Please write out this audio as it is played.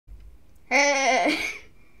Hey,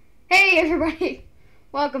 hey everybody,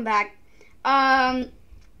 welcome back.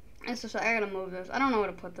 It's just I gotta move this. I don't know where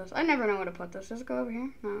to put this. I never know where to put this. Does it go over here?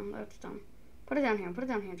 No, that's dumb. Put it down here. Put it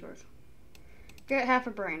down here, George. Get half a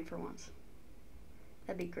brain for once.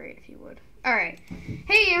 That'd be great if you would. All right.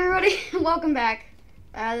 Hey everybody, welcome back.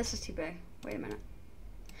 This is too big. Wait a minute.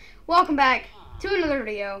 Welcome back to another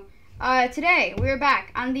video. Today we're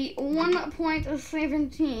back on the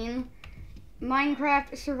 1.17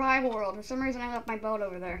 Minecraft Survival World. For some reason I left my boat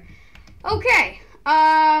over there. Okay,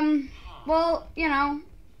 well, you know,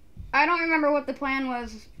 I don't remember what the plan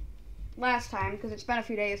was last time, because it's been a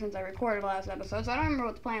few days since I recorded the last episode, so I don't remember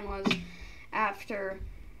what the plan was after,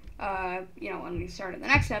 you know, when we started the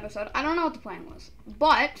next episode. I don't know what the plan was,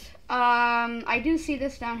 but, I do see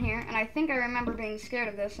this down here, and I think I remember being scared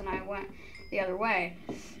of this, and I went the other way.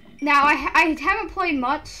 Now, I haven't played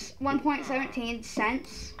much 1.17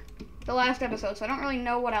 since the last episode, so I don't really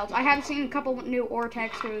know what else. I have seen a couple new ore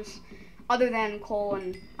textures other than coal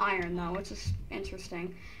and iron, though, which is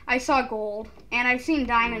interesting. I saw gold, and I've seen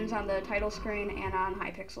diamonds on the title screen and on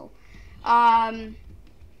Hypixel.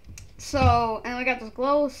 So, and we got this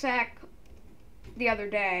glow sack the other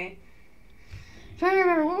day. I'm trying to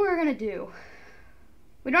remember what we were going to do.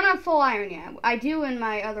 We don't have full iron yet. I do in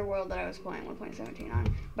my other world that I was playing 1.17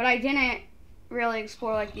 on, but I didn't really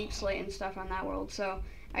explore, like, deep slate and stuff on that world, so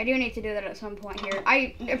I do need to do that at some point here.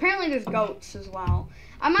 Apparently there's goats as well.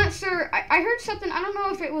 I'm not sure. I heard something. I don't know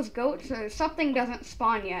if it was goats or something doesn't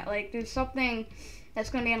spawn yet. Like, there's something that's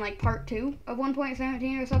going to be in, like, part 2 of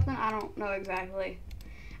 1.17 or something. I don't know exactly.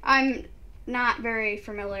 I'm not very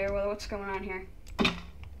familiar with what's going on here.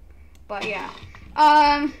 But, yeah.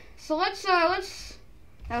 So let's, that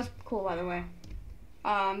was cool, by the way.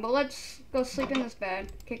 But let's go sleep in this bed.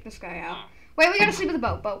 Kick this guy out. Wait, we gotta sleep with the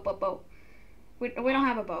boat. Boat. We don't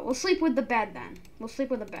have a boat. We'll sleep with the bed then. We'll sleep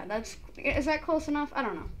with the bed. Is that close enough? I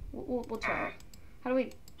don't know. We'll try it. How do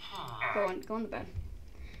we go in the bed?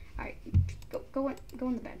 All right, go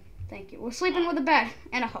in the bed. Thank you. We're sleeping with a bed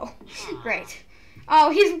and a hoe. Great. Oh,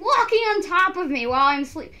 he's walking on top of me while I'm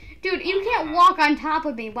sleep. Dude, you can't walk on top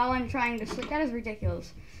of me while I'm trying to sleep. That is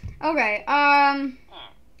ridiculous. Okay.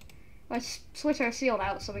 Let's switch our shield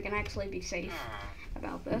out so we can actually be safe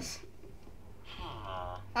about this.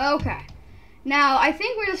 Okay. Now, I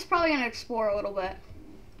think we're just probably going to explore a little bit.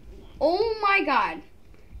 Oh my god.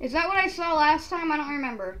 Is that what I saw last time? I don't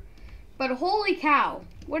remember. But holy cow.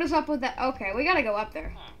 What is up with that? Okay, we got to go up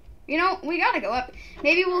there. You know, we got to go up.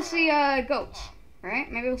 Maybe we'll see goats.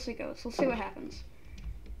 Right? Maybe we'll see goats. We'll see what happens.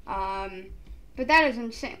 But that is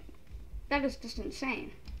insane. That is just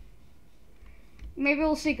insane. Maybe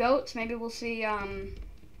we'll see goats. Maybe we'll see, I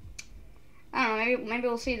don't know. Maybe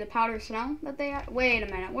we'll see the powdered snow that they have. Wait a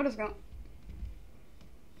minute. What is going...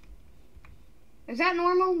 Is that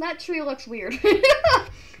normal? That tree looks weird.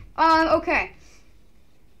 Okay.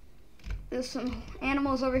 There's some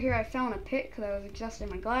animals over here. I fell in a pit because I was adjusting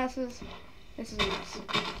my glasses. This is a mess.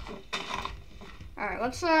 Alright,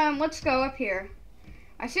 let's go up here.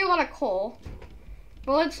 I see a lot of coal.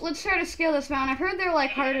 But let's try to scale this mountain. I've heard they're,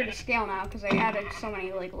 like, harder to scale now because they added so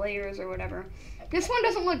many, like, layers or whatever. This one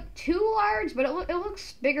doesn't look too large, but it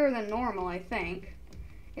looks bigger than normal, I think.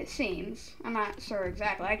 It seems. I'm not sure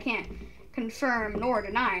exactly. I can't confirm nor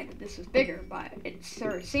deny that this is bigger, but it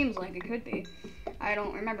sort of seems like it could be. I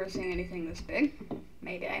don't remember seeing anything this big.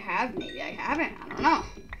 Maybe I have, maybe I haven't. I don't know.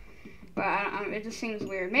 But it just seems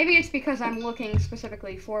weird. Maybe it's because I'm looking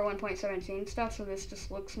specifically for 1.17 stuff, so this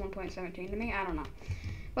just looks 1.17 to me. I don't know.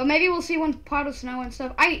 But maybe we'll see when powdered snow and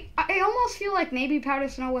stuff. I almost feel like maybe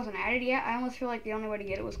powdered snow wasn't added yet. I almost feel like the only way to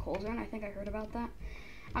get it was coal zone. I think I heard about that.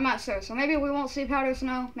 I'm not sure. So maybe we won't see powdered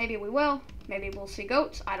snow. Maybe we will. Maybe we'll see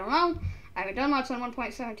goats. I don't know. I haven't done much on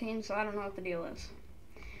 1.17, so I don't know what the deal is.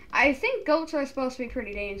 I think goats are supposed to be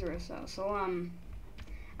pretty dangerous, though. So, I'm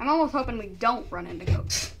almost hoping we don't run into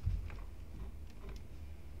goats.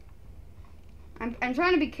 I'm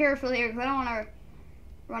trying to be careful here because I don't want to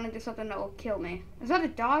run into something that will kill me. Is that a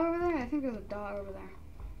dog over there? I think there's a dog over there.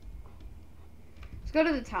 Let's go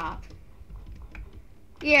to the top.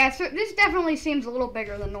 Yeah, so this definitely seems a little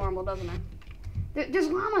bigger than normal, doesn't it? There's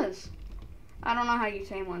llamas. I don't know how you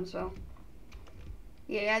tame one, so.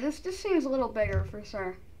 Yeah, this seems a little bigger for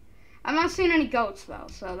sure. I'm not seeing any goats, though,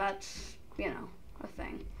 so that's, you know, a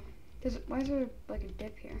thing. Why is there, like, a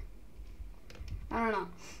dip here? I don't know.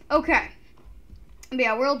 Okay. But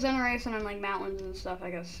yeah, world generation and, like, mountains and stuff,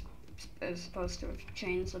 I guess, is supposed to have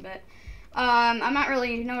changed a bit. I'm not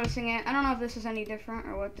really noticing it. I don't know if this is any different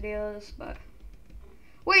or what the deal is, but...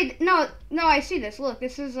 Wait, no, I see this. Look,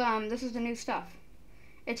 this is the new stuff.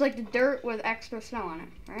 It's like the dirt with extra snow on it,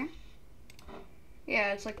 right?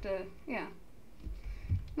 Yeah, it's like the, yeah.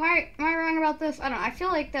 Am I wrong about this? I don't know. I feel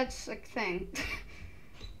like that's a thing.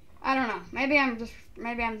 I don't know. Maybe I'm just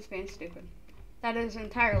being stupid. That is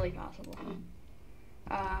entirely possible.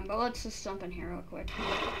 But let's just jump in here real quick.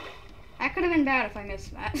 That could have been bad if I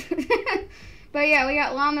missed that. But yeah, we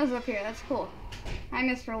got llamas up here. That's cool. Hi,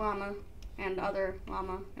 Mr. Llama, and other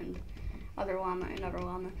llama, and other llama, and other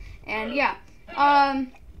llama. And yeah,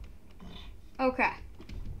 okay.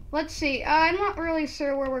 Let's see. I'm not really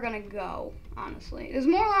sure where we're gonna go, honestly. There's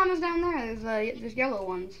more llamas down there. There's yellow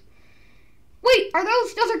ones. Wait,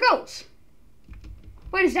 those are goats.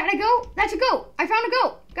 Wait, is that a goat? That's a goat. I found a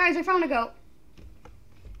goat. Guys, I found a goat.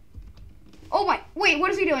 Oh my, wait,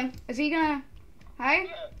 what is he doing? Is he gonna, hi?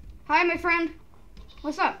 Hi, my friend.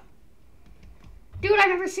 What's up? Dude, I've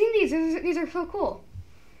never seen these. These are so cool.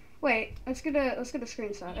 Wait, let's get a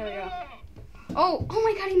screenshot. There we go. Oh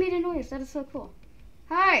my god, he made a noise. That is so cool.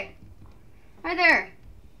 Hi. Hi there.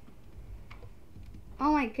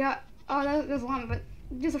 Oh my god. Oh, there's a llama, but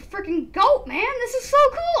there's a freaking goat, man. This is so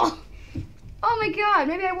cool. Oh my god,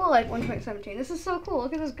 maybe I will like 1.17. This is so cool.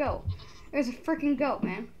 Look at this goat. There's a freaking goat,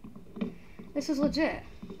 man. This is legit.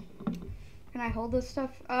 Can I hold this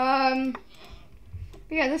stuff? But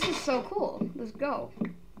yeah, this is so cool. Let's go.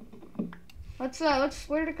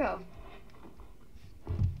 Where did it go?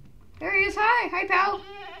 There he is. Hi, pal.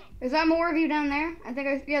 Is that more of you down there?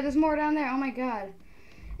 Yeah, there's more down there. Oh my god.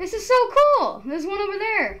 This is so cool. There's one over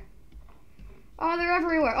there. Oh, they're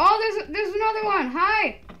everywhere. Oh, there's another one.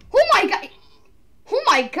 Hi. Oh my god. Oh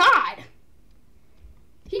my god.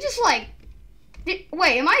 He just like,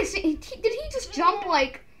 wait, am I seeing, did he just jump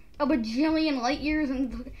like a bajillion light years?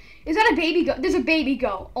 And is that a baby goat? There's a baby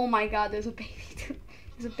goat. Oh my god, there's a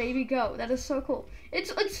baby goat. That is so cool.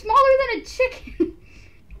 It's smaller than a chicken.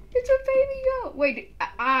 It's a baby goat. Wait,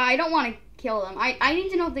 I don't want to kill them. I need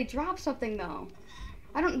to know if they drop something though.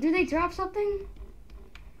 Do they drop something?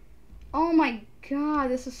 Oh my god,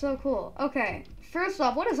 this is so cool. Okay, first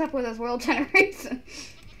off, what is up with this world generation?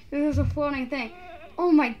 This is a floating thing.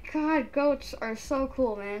 Oh my god, goats are so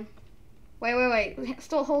cool, man. Wait.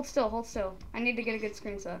 Hold still. I need to get a good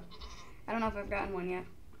screenshot. I don't know if I've gotten one yet.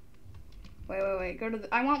 Wait.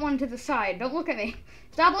 I want one to the side. Don't look at me.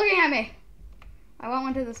 Stop looking at me. I want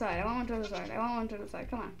one to the side. Come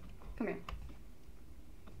on. Come here.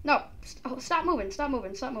 No. Stop moving. No,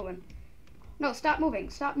 stop moving.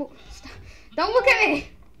 Stop. Don't look at me.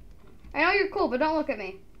 I know you're cool, but don't look at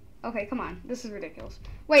me. Okay, come on. This is ridiculous.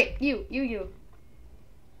 Wait, you.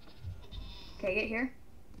 Okay, get here.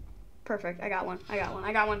 Perfect. I got one.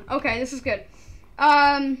 Okay, this is good.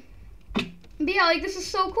 But yeah, like, this is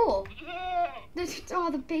so cool.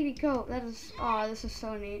 The baby goat. This is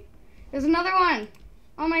so neat. There's another one.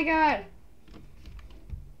 Oh my god.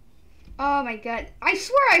 I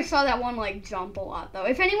swear I saw that one, like, jump a lot, though.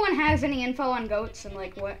 If anyone has any info on goats and,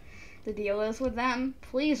 like, what the deal is with them,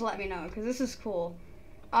 please let me know, because this is cool.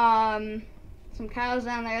 Some cows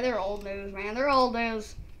down there. They're old news, man. They're old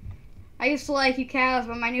news. I used to like you cows,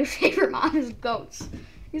 but my new favorite mom is goats.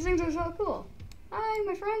 These things are so cool. Hi,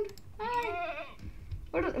 my friend. Hi.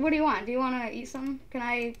 What do you want? Do you want to eat something? Can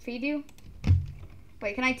I feed you?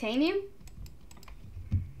 Wait, can I tame you?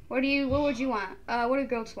 What would you want? What do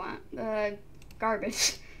goats want?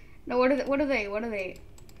 Garbage. No, what are they?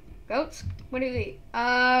 Goats? What do they eat?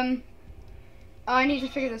 Oh, I need to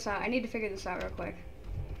figure this out. Real quick.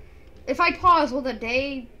 If I pause, will the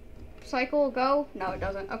day cycle go? No, it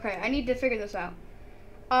doesn't. Okay, I need to figure this out.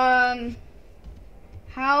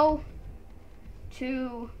 How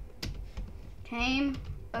to tame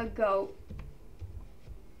a goat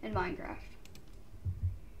in Minecraft.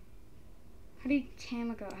 How do you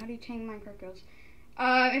tame a goat? How do you tame Minecraft goats?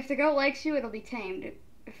 If the goat likes you, it'll be tamed.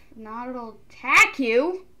 If not, it'll attack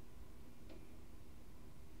you.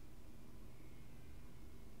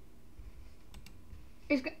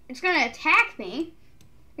 It's gonna attack me.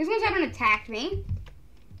 This one's having attacked me.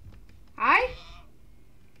 Hi? Are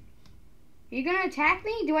you gonna attack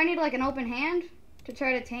me? Do I need like an open hand to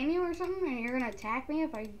try to tame you or something? And you're gonna attack me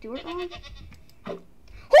if I do it wrong?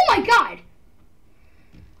 Oh my god!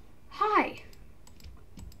 Hi.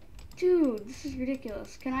 Dude, this is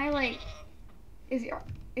ridiculous. Can I like... Is you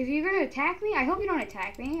gonna attack me? I hope you don't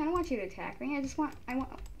attack me. I don't want you to attack me.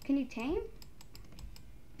 Can you tame?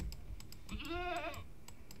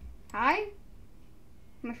 Hi?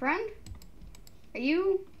 My friend?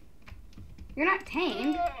 You're not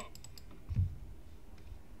tamed.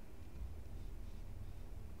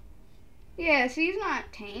 Yeah, see, he's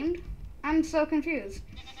not tamed. I'm so confused.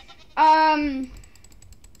 We're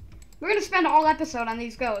gonna spend all episode on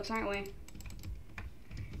these goats, aren't we?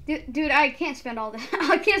 Dude, I can't spend all the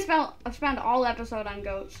I can't spend all episode on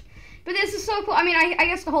goats. But this is so cool. I mean, I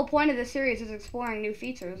guess the whole point of this series is exploring new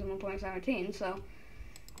features in 1.17, so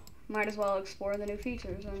might as well explore the new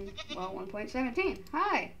features in, well, 1.17.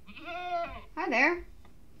 Hi. Hi there.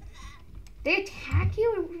 They attack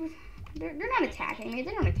you? They're not attacking me.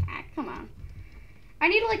 They don't attack. Come on. I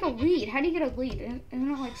need, like, a lead. How do you get a lead?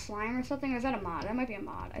 Isn't it, like, slime or something? Or is that a mod? That might be a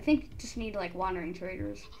mod. I think you just need, like, wandering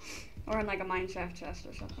traders. Or in, like, a mineshaft chest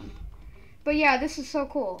or something. But, yeah, this is so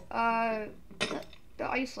cool. The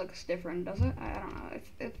ice looks different, does it? I don't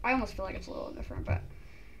know. I almost feel like it's a little different, but...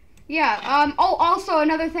 Yeah, oh, also,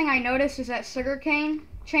 another thing I noticed is that sugarcane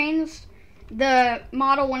changed the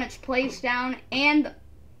model when it's placed down, and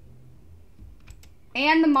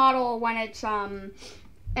the model when it's, in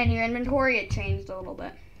your inventory, it changed a little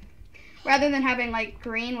bit. Rather than having, like,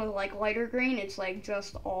 green with, like, lighter green, it's, like,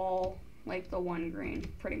 just all, like, the one green,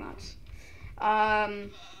 pretty much.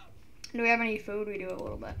 Do we have any food? We do a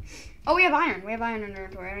little bit. Oh, we have iron. We have iron in our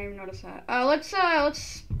inventory. I didn't even notice that.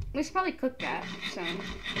 We should probably cook that soon.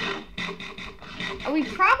 We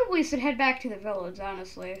probably should head back to the village,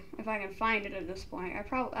 honestly, if I can find it at this point. I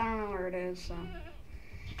don't know where it is, so.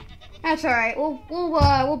 That's alright. We'll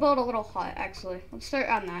build a little hut, actually. Let's start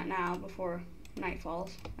on that now before night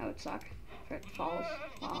falls. That would suck if it falls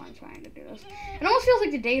while I'm trying to do this. It almost feels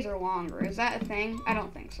like the days are longer. Is that a thing? I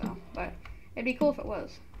don't think so, but it'd be cool if it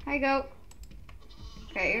was. Hi, goat.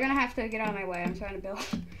 Okay, you're gonna have to get out of my way. I'm trying to build.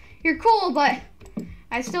 You're cool, but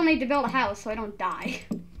I still need to build a house so I don't die.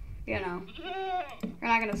 You know. You're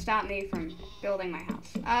not gonna stop me from building my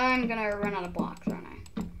house. I'm gonna run out of blocks, aren't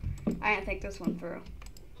I? I didn't think this one through.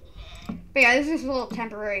 But yeah, this is a little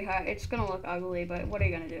temporary hut. It's gonna look ugly, but what are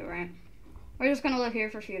you gonna do, right? We're just gonna live here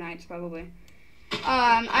for a few nights, probably.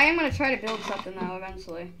 I am gonna try to build something, though,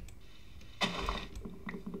 eventually.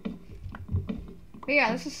 But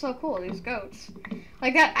yeah, this is so cool, these goats.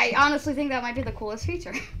 Like that, I honestly think that might be the coolest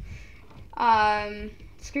feature.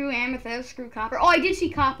 Screw amethyst, screw copper. Oh, I did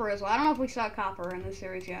see copper as well. I don't know if we saw copper in this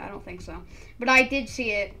series yet. I don't think so. But I did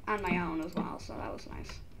see it on my own as well, so that was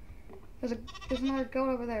nice. There's another goat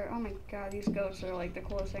over there. Oh my god, these goats are like the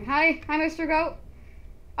coolest thing. Hi, Mr. Goat.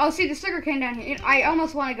 Oh, see the sugarcane down here. I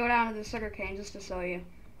almost want to go down to the sugarcane just to show you.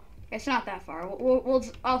 It's not that far.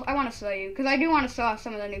 I want to show you, because I do want to show off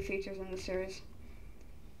some of the new features in this series.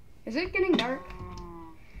 Is it getting dark?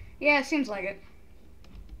 Yeah, it seems like it.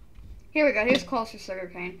 Here we go. Here's closer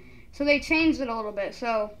sugarcane. So they changed it a little bit.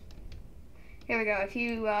 So here we go. If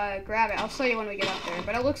you grab it, I'll show you when we get up there.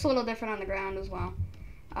 But it looks a little different on the ground as well.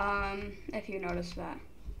 If you notice that.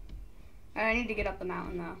 I need to get up the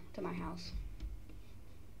mountain though to my house.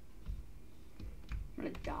 I'm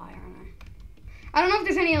gonna die, aren't I? I don't know if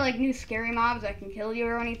there's any like new scary mobs that can kill you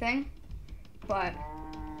or anything, but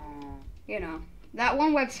you know. That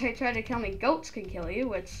one website tried to tell me goats can kill you,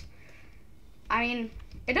 which, I mean,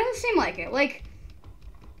 it doesn't seem like it. Like,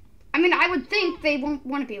 I mean, I would think they won't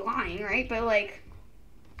want to be lying, right? But, like,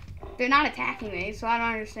 they're not attacking me, so I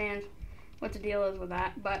don't understand what the deal is with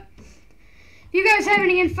that. But if you guys have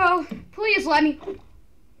any info, please let me...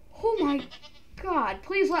 Oh, my God.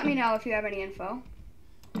 Please let me know if you have any info.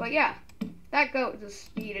 But, yeah, that goat just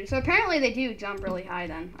speeded. So apparently they do jump really high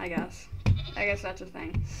then, I guess. I guess that's a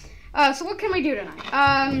thing. So what can we do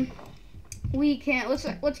tonight? We can let's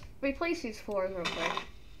replace these floors real quick.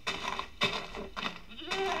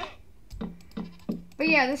 But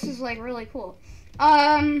yeah, this is like really cool.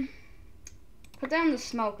 Put down the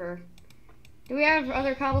smoker. Do we have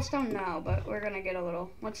other cobblestone? No, but we're gonna get a little.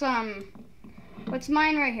 Let's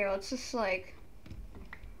mine right here. Let's just like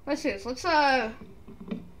let's do this. Let's go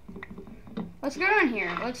down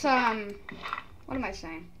here. Let's what am I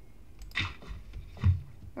saying?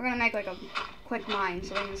 We're gonna make like a quick mine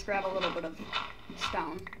so we can just grab a little bit of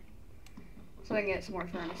stone. So we can get some more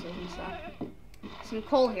furnaces and stuff. Some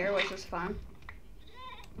coal here, which is fun.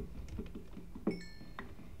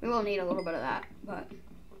 We will need a little bit of that, but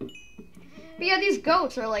yeah, these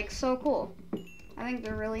goats are like so cool. I think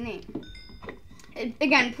they're really neat.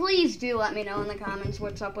 Again, please do let me know in the comments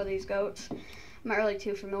what's up with these goats. I'm not really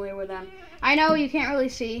too familiar with them. I know you can't really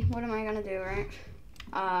see. What am I gonna do, right?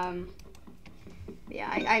 Yeah,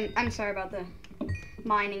 I'm sorry about the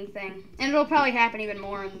mining thing. And it'll probably happen even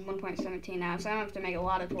more in 1.17 now, so I don't have to make a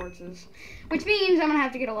lot of torches. Which means I'm going to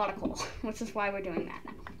have to get a lot of coal, which is why we're doing that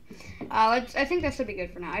now. I think that should be good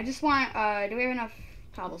for now. I just want, do we have enough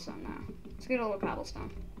cobblestone now? Let's get a little cobblestone.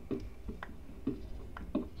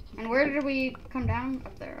 And where did we come down?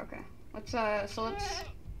 Up there, okay. Let's,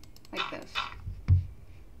 like this.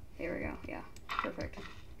 Here we go, yeah, perfect.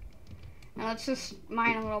 And let's just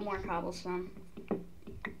mine a little more cobblestone.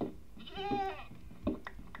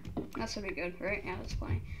 That should be good, right? Yeah, that's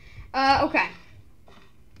plenty. Okay.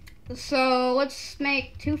 So let's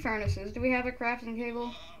make 2 furnaces. Do we have a crafting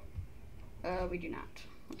table? We do not.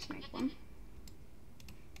 Let's make one.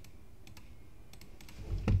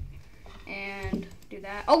 And do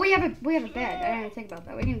that. Oh, we have a bed. I didn't even think about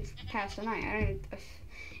that. We can pass the night.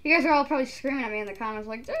 You guys are all probably screaming at me in the comments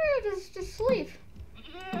like, dude, just sleep.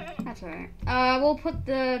 That's alright. We'll put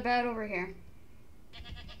the bed over here.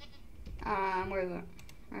 Where is it?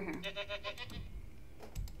 Right here.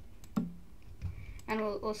 And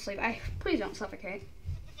we'll sleep. Please don't suffocate.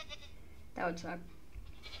 That would suck.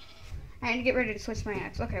 I need to get ready to switch my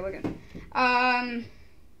axe. Okay, we're good.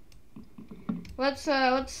 Let's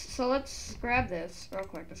grab this real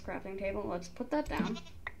quick, this crafting table. Let's put that down.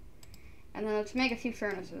 And then let's make a few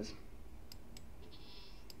furnaces.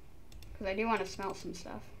 Because I do want to smelt some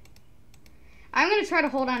stuff. I'm going to try to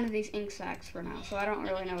hold on to these ink sacks for now, so I don't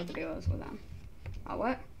really know what the deal is with them. Oh,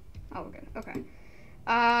 what? Oh, we're good. Okay.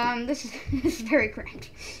 This is very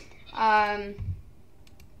cramped.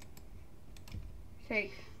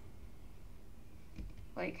 Take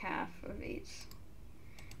like half of each.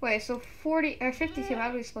 Wait, so 40 or 52,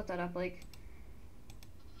 how do we split that up? Like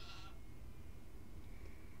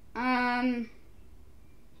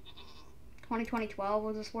 2012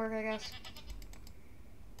 will this work, I guess?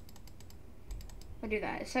 We'll do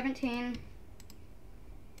that. It's 17.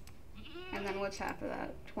 And then what's half of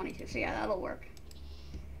that? 22. So yeah, that'll work.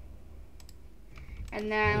 And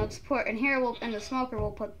then let's put in here, in the smoker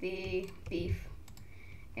we'll put the beef.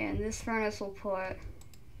 And this furnace we'll put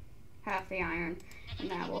half the iron. And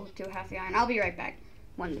that will do half the iron. I'll be right back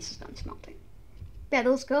when this is done smelting. Yeah,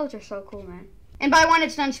 those goats are so cool, man. And by when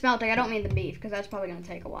it's done smelting, I don't mean the beef, because that's probably going to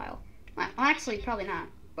take a while. Well, actually, probably not.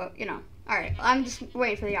 But, you know. Alright, I'm just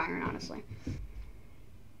waiting for the iron, honestly.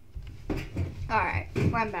 Alright,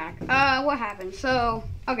 I'm back. What happened? So,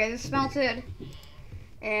 okay, this smelted.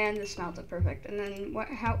 And this smelted perfect. And then,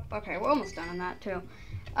 okay, we're almost done on that, too.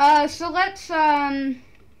 So let's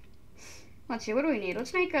see, what do we need?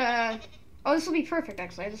 Let's make a... Oh, this will be perfect,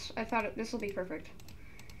 actually. I thought this will be perfect.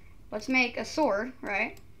 Let's make a sword,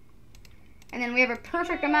 right? And then we have a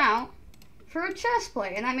perfect amount for a chest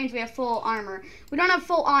plate, and that means we have full armor. We don't have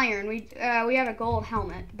full iron. We have a gold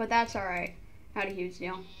helmet, but that's all right. Not a huge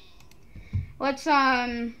deal. Let's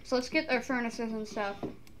so let's get our furnaces and stuff.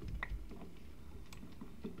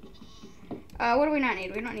 What do we not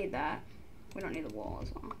need? We don't need that. We don't need the wall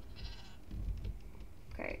as well.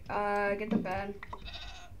 Okay. Get the bed.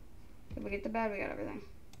 Did we get the bed? We got everything.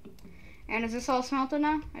 And is this all smelted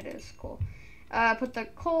now? It is. Cool. Put the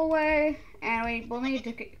coal away, and we'll need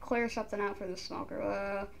to clear something out for the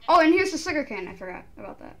smoker. Oh, and here's the sugar cane. I forgot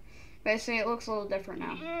about that. Basically, it looks a little different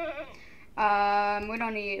now. We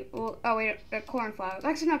don't need... oh, wait, cornflowers.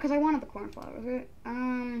 Actually, no, because I wanted the cornflowers, right?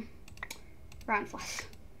 Rotten flowers.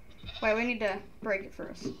 Wait, we need to break it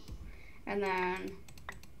first. And then...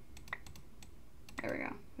 There we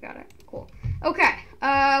go. We got it. Cool. Okay.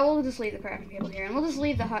 We'll just leave the crafting table here, and we'll just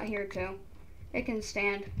leave the hut here, too. It can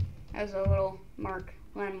stand as a little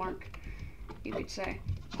landmark, you could say.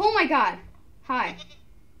 Oh my god! Hi.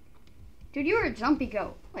 Dude, you're a jumpy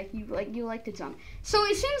goat. You like to jump. So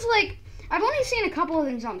it seems like I've only seen a couple of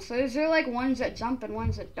them jump. So is there like ones that jump and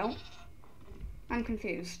ones that don't? I'm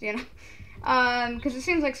confused, you know? Because it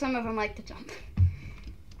seems like some of them like to jump.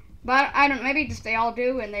 But I don't, maybe just they all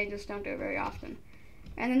do and they just don't do it very often.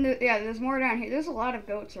 And then, yeah, there's more down here. There's a lot of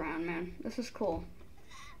goats around, man. This is cool.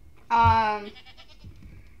 But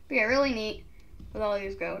yeah, really neat with all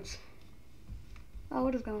these goats. Oh,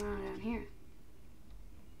 what is going on down here?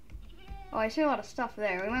 Oh, I see a lot of stuff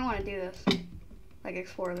there. We might want to do this. Like,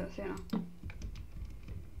 explore this, you know.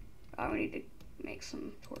 Oh, we need to make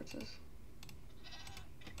some torches.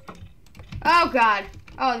 Oh, God.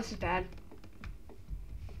 Oh, this is bad.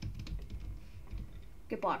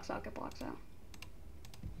 Get blocks out, get blocks out.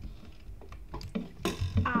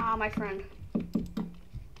 Ah, my friend.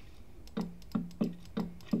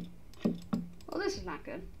 Well, this is not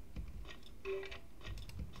good.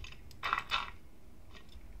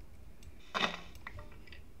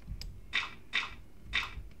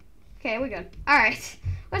 Okay, we're good. Alright.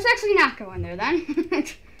 Let's actually not go in there then.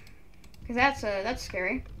 Because that's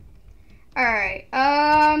scary. Alright,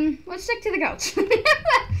 let's stick to the goats.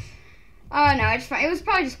 No, it's fine. It was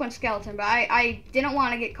probably just one skeleton, but I didn't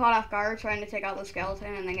want to get caught off guard trying to take out the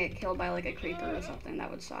skeleton and then get killed by like a creeper or something. That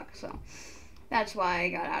would suck, so that's why I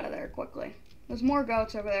got out of there quickly. There's more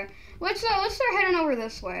goats over there. Let's start heading over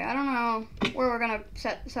this way. I don't know where we're gonna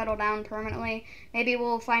settle down permanently. Maybe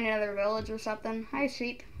we'll find another village or something. Hi,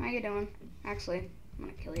 sheep. How you doing? Actually, I'm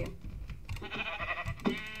gonna kill you.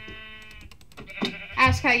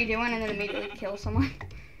 ask how you doing and then immediately kill someone.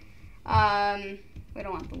 We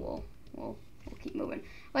don't want the wool. We'll keep moving.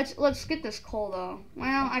 Let's get this coal though.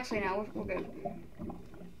 Well, actually no, we're good.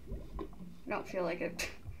 I don't feel like it.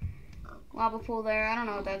 Lava pool there. I don't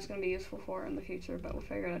know what that's gonna be useful for in the future, but we'll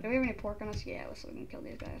figure it out. Do we have any pork on us? Yeah, let's we can kill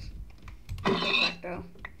these guys. Perfecto.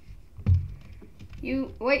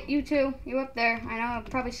 You two, you up there. I know I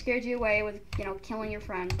probably scared you away with, you know, killing your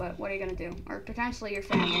friend, but what are you gonna do? Or potentially your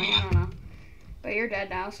family, I don't know. But you're dead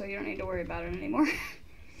now, so you don't need to worry about it anymore.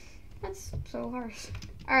 That's so harsh.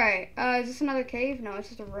 Alright, is this another cave? No, it's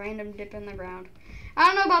just a random dip in the ground. I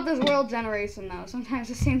don't know about this world generation, though. Sometimes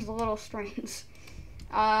it seems a little strange.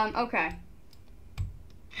 Okay.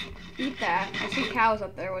 Eat that. I see cows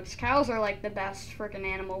up there, which cows are, like, the best freaking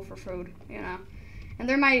animal for food, you know. And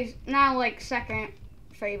they're my, now, like, second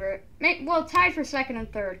favorite. Well, tied for second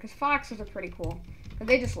and third, because foxes are pretty cool. But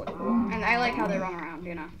they just look cool. And I like how they run around,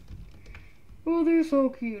 you know. Oh, they're so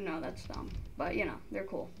cute. No, that's dumb. But, you know, they're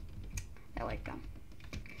cool. I like them.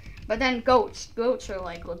 But then goats. Goats are,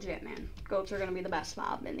 like, legit, man. Goats are going to be the best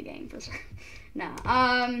mob in the game, for sure. Nah,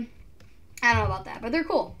 I don't know about that, but they're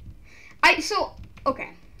cool. Okay.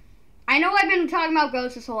 I know I've been talking about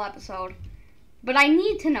goats this whole episode, but I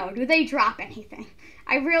need to know, do they drop anything?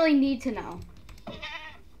 I really need to know.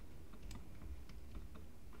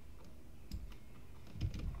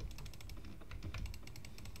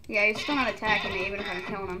 Yeah, he's still not attacking me, even if I'm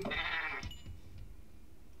killing him.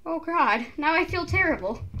 Oh god, now I feel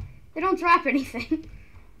terrible. They don't drop anything.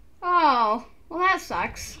 Oh, well that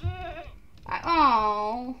sucks.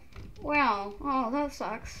 Oh, that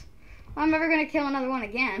sucks. I'm never gonna kill another one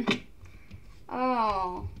again.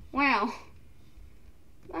 Oh, well.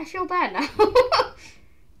 I feel bad now.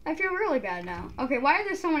 I feel really bad now. Okay, why are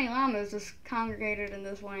there so many llamas just congregated in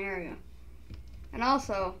this one area? And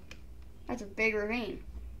also, that's a big ravine.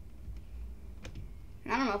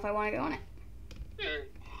 And I don't know if I want to go in it.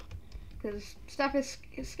 Because stuff is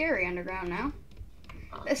scary underground now.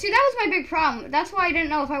 See, that was my big problem. That's why I didn't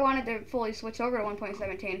know if I wanted to fully switch over to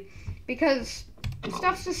 1.17. Because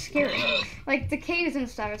stuff's just scary. Like, the caves and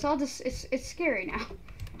stuff, it's all just, it's scary now.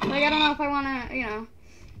 Like, I don't know if I want to, you know.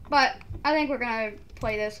 But I think we're going to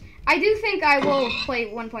play this. I do think I will play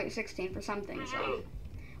 1.16 for some things, though.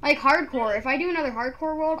 Like, hardcore. If I do another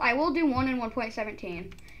hardcore world, I will do one in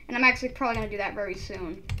 1.17. And I'm actually probably going to do that very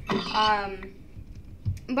soon.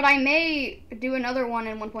 But I may do another one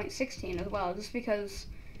in 1.16 as well, just because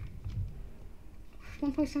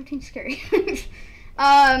 1.17 is scary.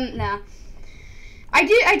 Nah. I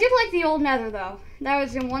did like the old Nether, though. That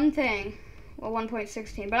was the one thing. Well,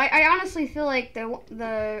 1.16, but I honestly feel like I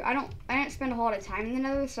didn't spend a whole lot of time in the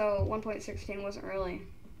Nether, so 1.16 wasn't really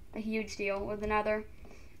a huge deal with the Nether.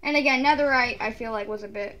 And again, Nether I feel like was a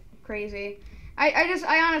bit crazy. I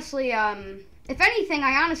honestly, if anything,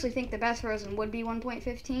 I honestly think the best version would be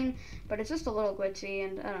 1.15, but it's just a little glitchy,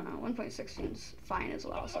 and I don't know, 1.16 is fine as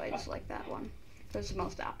well, so I just like that one. It's the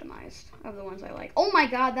most optimized of the ones I like. Oh my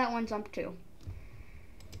god, that one jumped too.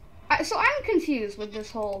 So I'm confused with this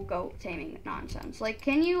whole goat taming nonsense. Like,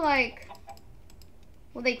 can you, like,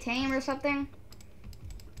 will they tame or something?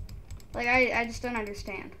 Like, I just don't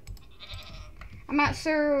understand. I'm not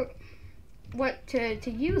sure what to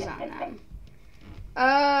use on them.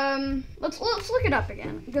 Let's look it up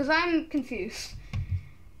again, because I'm confused.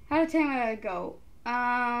 How to tame a goat.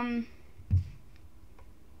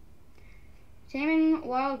 Taming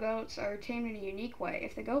wild goats are tamed in a unique way.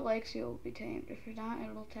 If the goat likes you, it will be tamed. If you're not, it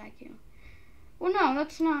will attack you. Well, no,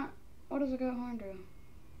 that's not. What does a goat horn do?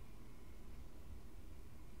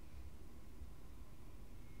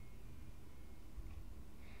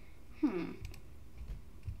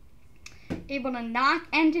 Able to knock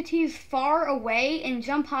entities far away and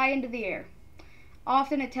jump high into the air.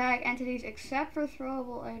 Often attack entities except for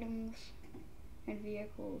throwable items and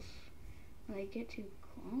vehicles. When they get too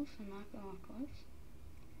close, I'm not going close.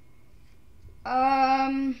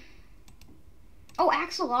 Oh,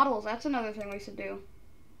 axolotls. That's another thing we should do.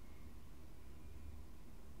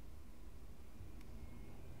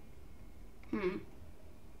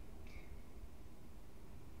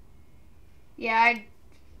 Yeah,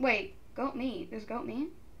 wait, goat meat. There's goat meat?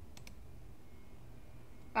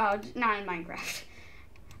 Oh, not in Minecraft.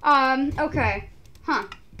 Okay. Huh.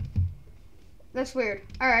 That's weird.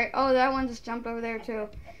 Alright. Oh, that one just jumped over there too.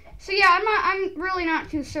 So yeah, I'm really not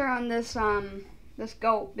too sure on this, this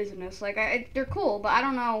goat business. Like, they're cool, but I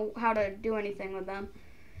don't know how to do anything with them.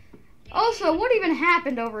 Also, what even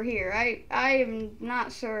happened over here? I am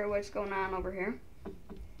not sure what's going on over here.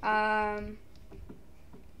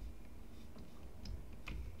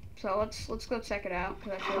 So let's go check it out,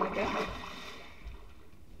 because I feel like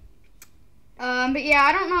But yeah,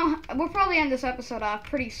 I don't know. We'll probably end this episode off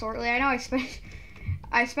pretty shortly. I know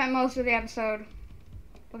I spent most of the episode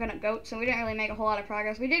looking at goats, and we didn't really make a whole lot of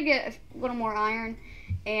progress. We did get a little more iron,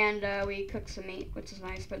 and we cooked some meat, which is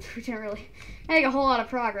nice, but we didn't really make a whole lot of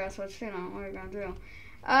progress, which, what are we gonna do?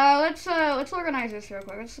 Let's organize this real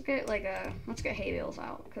quick. Let's get hay bales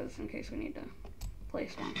out, because in case we need to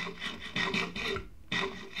place one.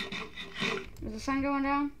 Is the sun going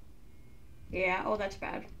down? Yeah, oh, that's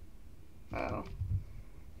bad. Uh-oh.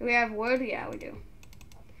 Do we have wood? Yeah, we do.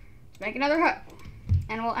 Let's make another hut.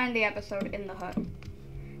 And we'll end the episode in the hut.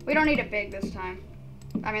 We don't need it big this time.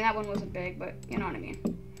 I mean, that one wasn't big, but you know what I mean.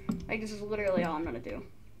 Like, this is literally all I'm gonna do.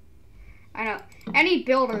 I know. Any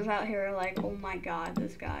builders out here are like, oh my god,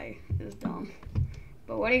 this guy is dumb.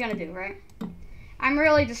 But what are you gonna do, right? I'm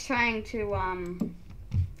really just trying to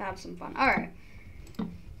have some fun. Alright.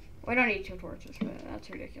 We don't need 2 torches, but that's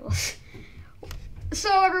ridiculous.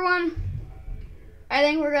 So, everyone, I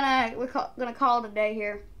think we're gonna call it a day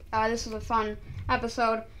here. This was a fun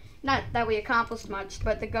episode. Not that we accomplished much,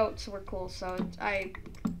 but the goats were cool, so I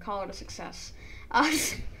call it a success.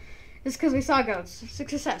 Just because we saw goats.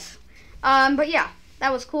 Success. But yeah,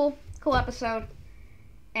 that was cool. Cool episode.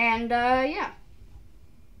 And, yeah.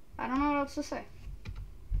 I don't know what else to say.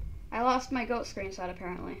 I lost my goat screenshot,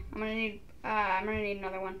 apparently. I'm gonna need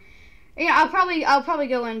another one. Yeah, I'll probably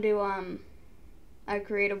go into, a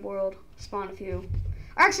creative world, spawn a few.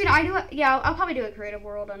 Or actually, no, I'll probably do a creative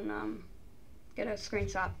world and, get a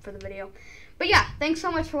screenshot for the video. But yeah, thanks so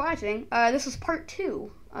much for watching. This is part 2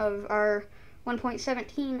 of our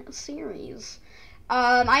 1.17 series.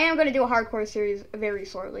 I am going to do a hardcore series very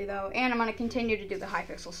shortly, though, and I'm going to continue to do the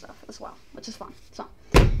Hypixel stuff as well, which is fun. So,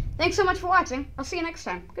 thanks so much for watching. I'll see you next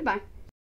time. Goodbye.